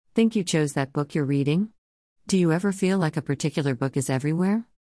Think you chose that book you're reading? Do you ever feel like a particular book is everywhere?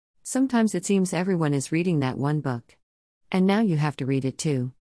 Sometimes it seems everyone is reading that one book. And now you have to read it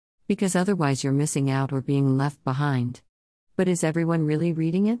too. Because otherwise you're missing out or being left behind. But is everyone really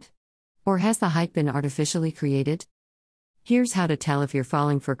reading it? Or has the hype been artificially created? Here's how to tell if you're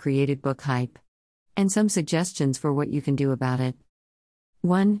falling for created book hype. And some suggestions for what you can do about it.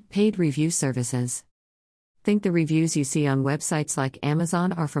 1. Paid review services. Think the reviews you see on websites like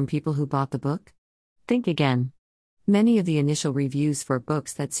Amazon are from people who bought the book? Think again. Many of the initial reviews for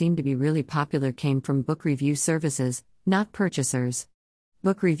books that seem to be really popular came from book review services, not purchasers.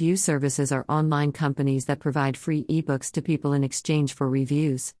 Book review services are online companies that provide free ebooks to people in exchange for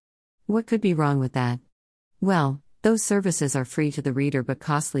reviews. What could be wrong with that? Well, those services are free to the reader but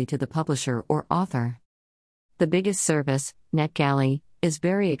costly to the publisher or author. The biggest service, NetGalley, is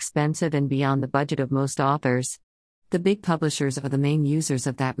very expensive and beyond the budget of most authors. The big publishers are the main users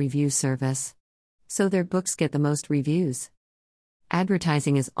of that review service. So their books get the most reviews.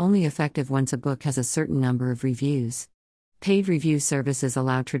 Advertising is only effective once a book has a certain number of reviews. Paid review services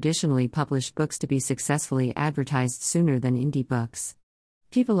allow traditionally published books to be successfully advertised sooner than indie books.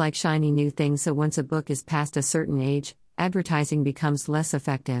 People like shiny new things, so once a book is past a certain age, advertising becomes less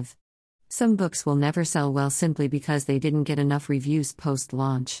effective. Some books will never sell well simply because they didn't get enough reviews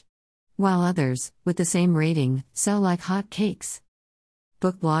post-launch. While others, with the same rating, sell like hot cakes.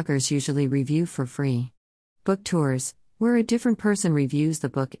 Book bloggers usually review for free. Book tours, where a different person reviews the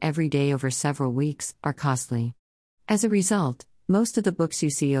book every day over several weeks, are costly. As a result, most of the books you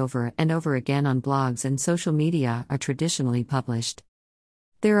see over and over again on blogs and social media are traditionally published.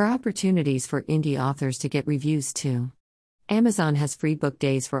 There are opportunities for indie authors to get reviews too. Amazon has free book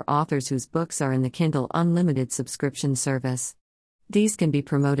days for authors whose books are in the Kindle Unlimited subscription service. These can be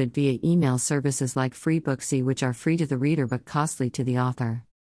promoted via email services like FreeBooksy, which are free to the reader but costly to the author.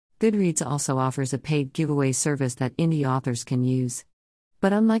 Goodreads also offers a paid giveaway service that indie authors can use.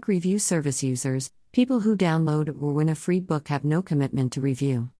 But unlike review service users, people who download or win a free book have no commitment to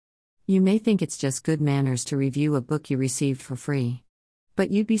review. You may think it's just good manners to review a book you received for free.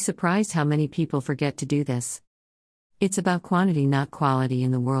 But you'd be surprised how many people forget to do this. It's about quantity, not quality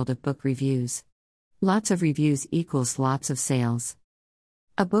in the world of book reviews. Lots of reviews equals lots of sales.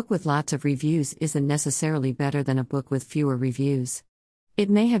 A book with lots of reviews isn't necessarily better than a book with fewer reviews. It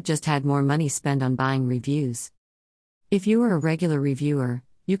may have just had more money spent on buying reviews. If you are a regular reviewer,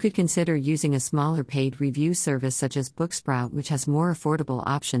 you could consider using a smaller paid review service such as Booksprout, which has more affordable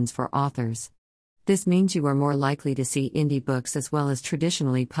options for authors. This means you are more likely to see indie books as well as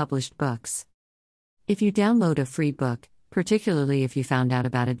traditionally published books. If you download a free book, particularly if you found out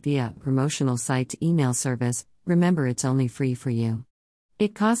about it via a promotional site's email service, remember it's only free for you.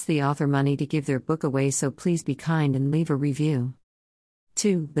 It costs the author money to give their book away, so please be kind and leave a review.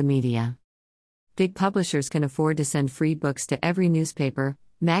 2. The media. Big publishers can afford to send free books to every newspaper,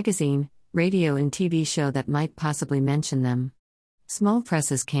 magazine, radio, and TV show that might possibly mention them. Small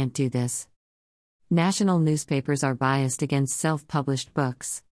presses can't do this. National newspapers are biased against self-published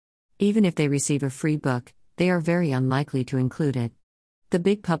books. Even if they receive a free book, they are very unlikely to include it. The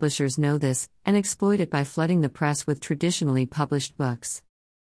big publishers know this, and exploit it by flooding the press with traditionally published books.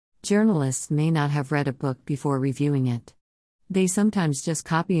 Journalists may not have read a book before reviewing it. They sometimes just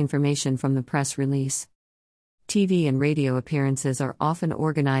copy information from the press release. TV and radio appearances are often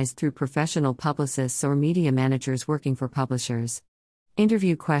organized through professional publicists or media managers working for publishers.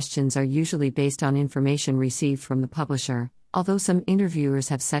 Interview questions are usually based on information received from the publisher, although some interviewers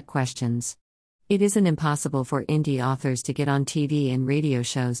have set questions. It isn't impossible for indie authors to get on TV and radio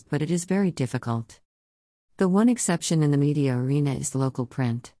shows, but it is very difficult. The one exception in the media arena is local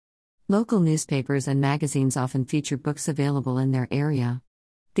print. Local newspapers and magazines often feature books available in their area.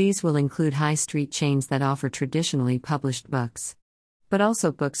 These will include high street chains that offer traditionally published books, but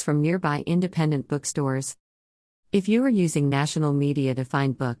also books from nearby independent bookstores. If you are using national media to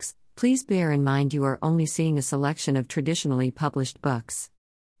find books, please bear in mind you are only seeing a selection of traditionally published books.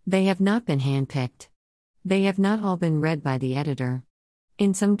 They have not been handpicked. They have not all been read by the editor.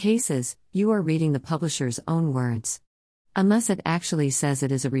 In some cases, you are reading the publisher's own words. Unless it actually says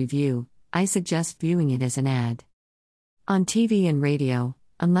it is a review, I suggest viewing it as an ad. On TV and radio,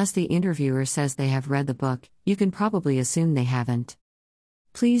 unless the interviewer says they have read the book, you can probably assume they haven't.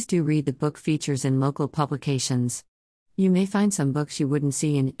 Please do read the book features in local publications. You may find some books you wouldn't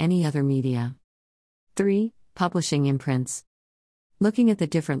see in any other media. 3. Publishing imprints. Looking at the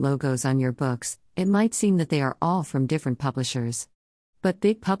different logos on your books, it might seem that they are all from different publishers. But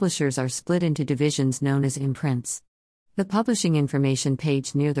big publishers are split into divisions known as imprints. The publishing information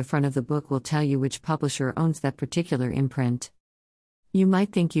page near the front of the book will tell you which publisher owns that particular imprint. You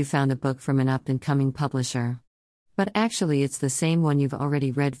might think you found a book from an up-and-coming publisher. But actually it's the same one you've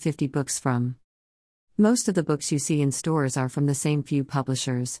already read 50 books from. Most of the books you see in stores are from the same few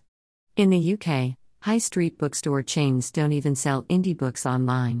publishers. In the UK, high street bookstore chains don't even sell indie books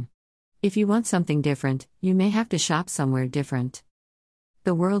online. If you want something different, you may have to shop somewhere different.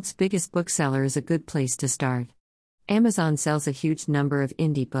 The world's biggest bookseller is a good place to start. Amazon sells a huge number of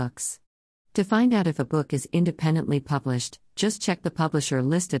indie books. To find out if a book is independently published, just check the publisher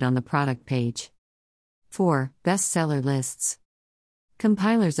listed on the product page. 4. Bestseller lists.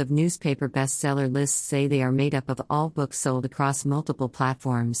 Compilers of newspaper bestseller lists say they are made up of all books sold across multiple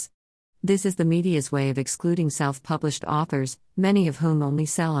platforms. This is the media's way of excluding self-published authors, many of whom only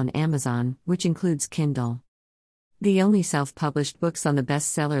sell on Amazon, which includes Kindle. The only self-published books on the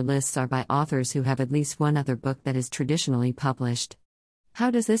bestseller lists are by authors who have at least one other book that is traditionally published.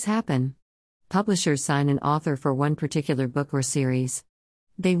 How does this happen? Publishers sign an author for one particular book or series.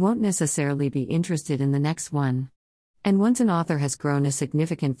 They won't necessarily be interested in the next one. And once an author has grown a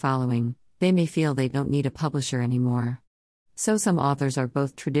significant following, they may feel they don't need a publisher anymore. So some authors are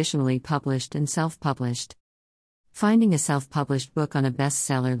both traditionally published and self-published. Finding a self-published book on a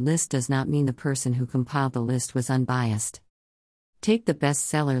bestseller list does not mean the person who compiled the list was unbiased. Take the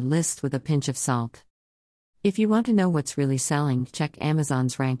bestseller list with a pinch of salt. If you want to know what's really selling, check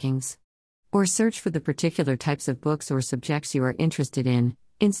Amazon's rankings. Or search for the particular types of books or subjects you are interested in,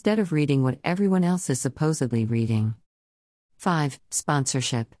 instead of reading what everyone else is supposedly reading. 5.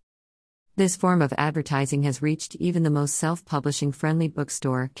 Sponsorship. This form of advertising has reached even the most self-publishing friendly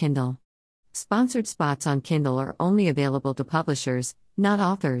bookstore, Kindle. Sponsored spots on Kindle are only available to publishers, not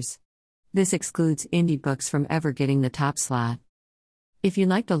authors. This excludes indie books from ever getting the top slot. If you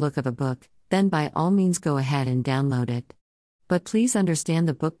like the look of a book, then by all means go ahead and download it. But please understand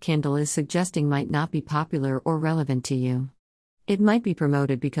the book Kindle is suggesting might not be popular or relevant to you. It might be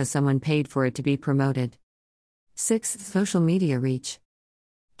promoted because someone paid for it to be promoted. 6. Social media reach.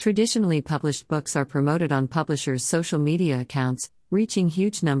 Traditionally published books are promoted on publishers' social media accounts, reaching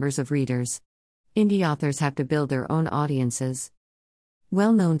huge numbers of readers. Indie authors have to build their own audiences.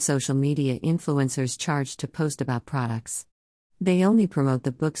 Well-known social media influencers charge to post about products. They only promote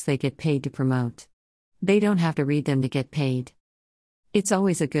the books they get paid to promote. They don't have to read them to get paid. It's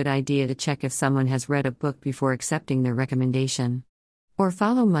always a good idea to check if someone has read a book before accepting their recommendation. Or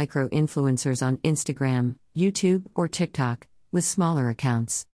follow micro-influencers on Instagram, YouTube, or TikTok, with smaller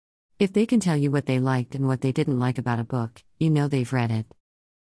accounts. If they can tell you what they liked and what they didn't like about a book, you know they've read it.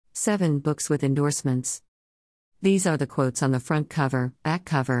 7. Books with endorsements. These are the quotes on the front cover, back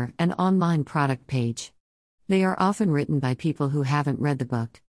cover, and online product page. They are often written by people who haven't read the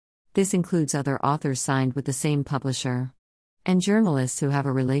book. This includes other authors signed with the same publisher. And journalists who have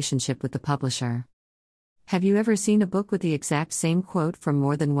a relationship with the publisher. Have you ever seen a book with the exact same quote from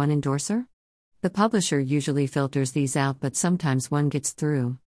more than one endorser? The publisher usually filters these out, but sometimes one gets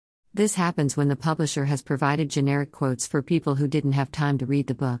through. This happens when the publisher has provided generic quotes for people who didn't have time to read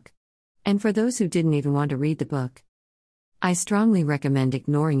the book. And for those who didn't even want to read the book. I strongly recommend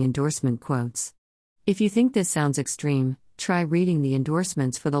ignoring endorsement quotes. If you think this sounds extreme, try reading the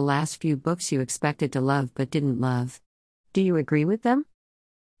endorsements for the last few books you expected to love but didn't love. Do you agree with them?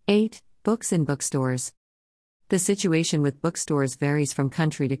 8. Books in bookstores. The situation with bookstores varies from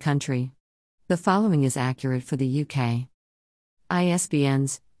country to country. The following is accurate for the UK.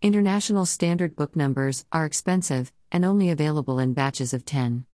 ISBNs, International Standard Book Numbers, are expensive, and only available in batches of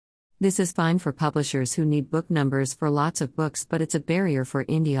 10. This is fine for publishers who need book numbers for lots of books, but it's a barrier for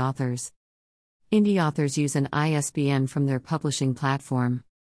indie authors. Indie authors use an ISBN from their publishing platform.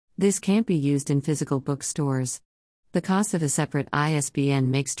 This can't be used in physical bookstores. The cost of a separate ISBN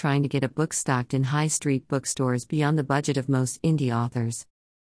makes trying to get a book stocked in high street bookstores beyond the budget of most indie authors.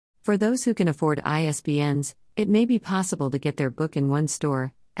 For those who can afford ISBNs, it may be possible to get their book in one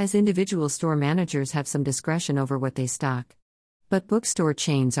store, as individual store managers have some discretion over what they stock. But bookstore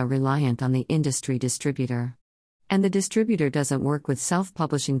chains are reliant on the industry distributor. And the distributor doesn't work with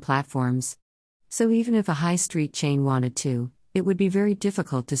self-publishing platforms. So even if a high street chain wanted to, it would be very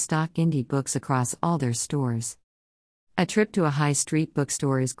difficult to stock indie books across all their stores. A trip to a high street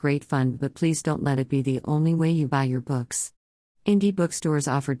bookstore is great fun, but please don't let it be the only way you buy your books. Indie bookstores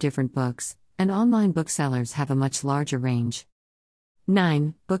offer different books, and online booksellers have a much larger range.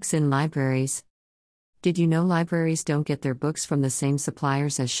 9. Books in libraries. Did you know libraries don't get their books from the same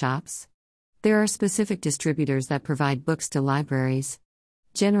suppliers as shops? There are specific distributors that provide books to libraries.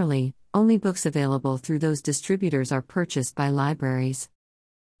 Generally, only books available through those distributors are purchased by libraries.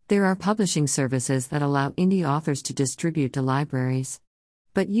 There are publishing services that allow indie authors to distribute to libraries.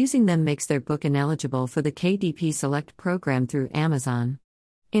 but using them makes their book ineligible for the KDP Select program through Amazon.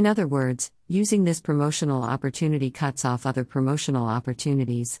 In other words, using this promotional opportunity cuts off other promotional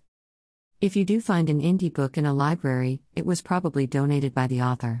opportunities. If you do find an indie book in a library, it was probably donated by the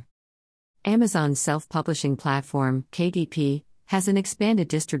author. Amazon's self-publishing platform, KDP, has an expanded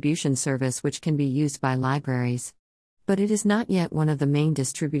distribution service which can be used by libraries. But it is not yet one of the main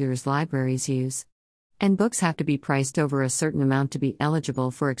distributors libraries use. And books have to be priced over a certain amount to be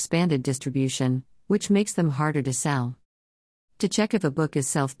eligible for expanded distribution, which makes them harder to sell. To check if a book is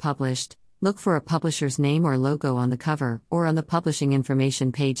self-published, look for a publisher's name or logo on the cover or on the publishing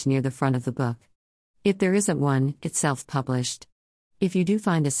information page near the front of the book. If there isn't one, it's self-published. If you do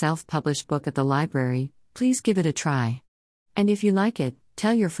find a self-published book at the library, please give it a try. And if you like it,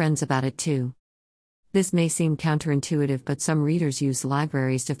 tell your friends about it too. This may seem counterintuitive, but some readers use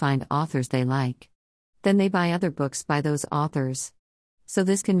libraries to find authors they like. Then they buy other books by those authors. So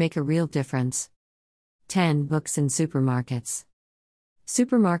this can make a real difference. 10. Books in supermarkets.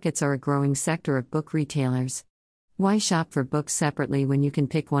 Supermarkets are a growing sector of book retailers. Why shop for books separately when you can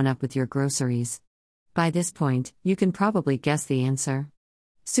pick one up with your groceries? By this point, you can probably guess the answer.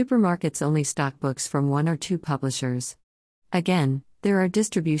 Supermarkets only stock books from one or two publishers. Again, there are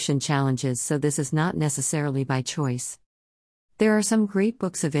distribution challenges, so this is not necessarily by choice. There are some great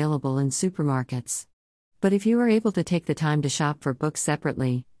books available in supermarkets. But if you are able to take the time to shop for books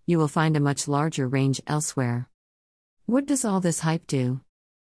separately, you will find a much larger range elsewhere. What does all this hype do?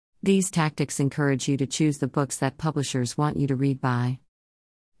 These tactics encourage you to choose the books that publishers want you to read by.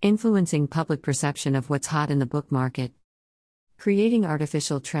 Influencing public perception of what's hot in the book market. Creating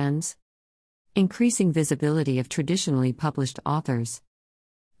artificial trends. Increasing visibility of traditionally published authors.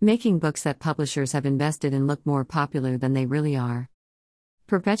 Making books that publishers have invested in look more popular than they really are.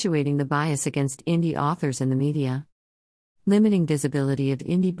 Perpetuating the bias against indie authors in the media. Limiting visibility of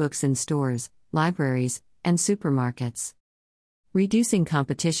indie books in stores, libraries, and supermarkets. Reducing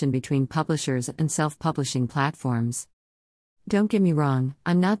competition between publishers and self-publishing platforms. Don't get me wrong,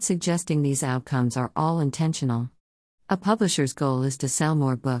 I'm not suggesting these outcomes are all intentional. A publisher's goal is to sell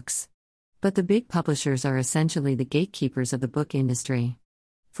more books. But the big publishers are essentially the gatekeepers of the book industry.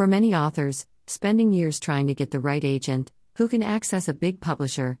 For many authors, spending years trying to get the right agent, who can access a big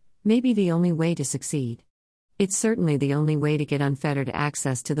publisher, may be the only way to succeed. It's certainly the only way to get unfettered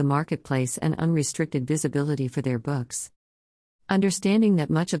access to the marketplace and unrestricted visibility for their books. Understanding that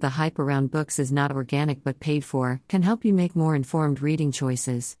much of the hype around books is not organic but paid for can help you make more informed reading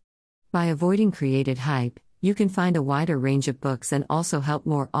choices. By avoiding created hype, you can find a wider range of books and also help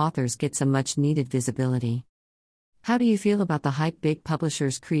more authors get some much-needed visibility. How do you feel about the hype big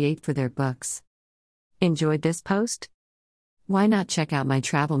publishers create for their books? Enjoyed this post? Why not check out my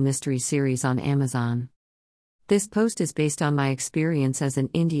travel mystery series on Amazon? This post is based on my experience as an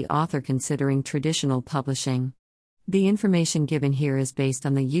indie author considering traditional publishing. The information given here is based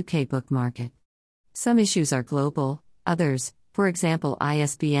on the UK book market. Some issues are global, others, for example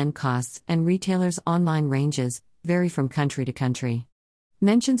ISBN costs and retailers' online ranges, vary from country to country.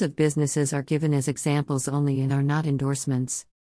 Mentions of businesses are given as examples only and are not endorsements.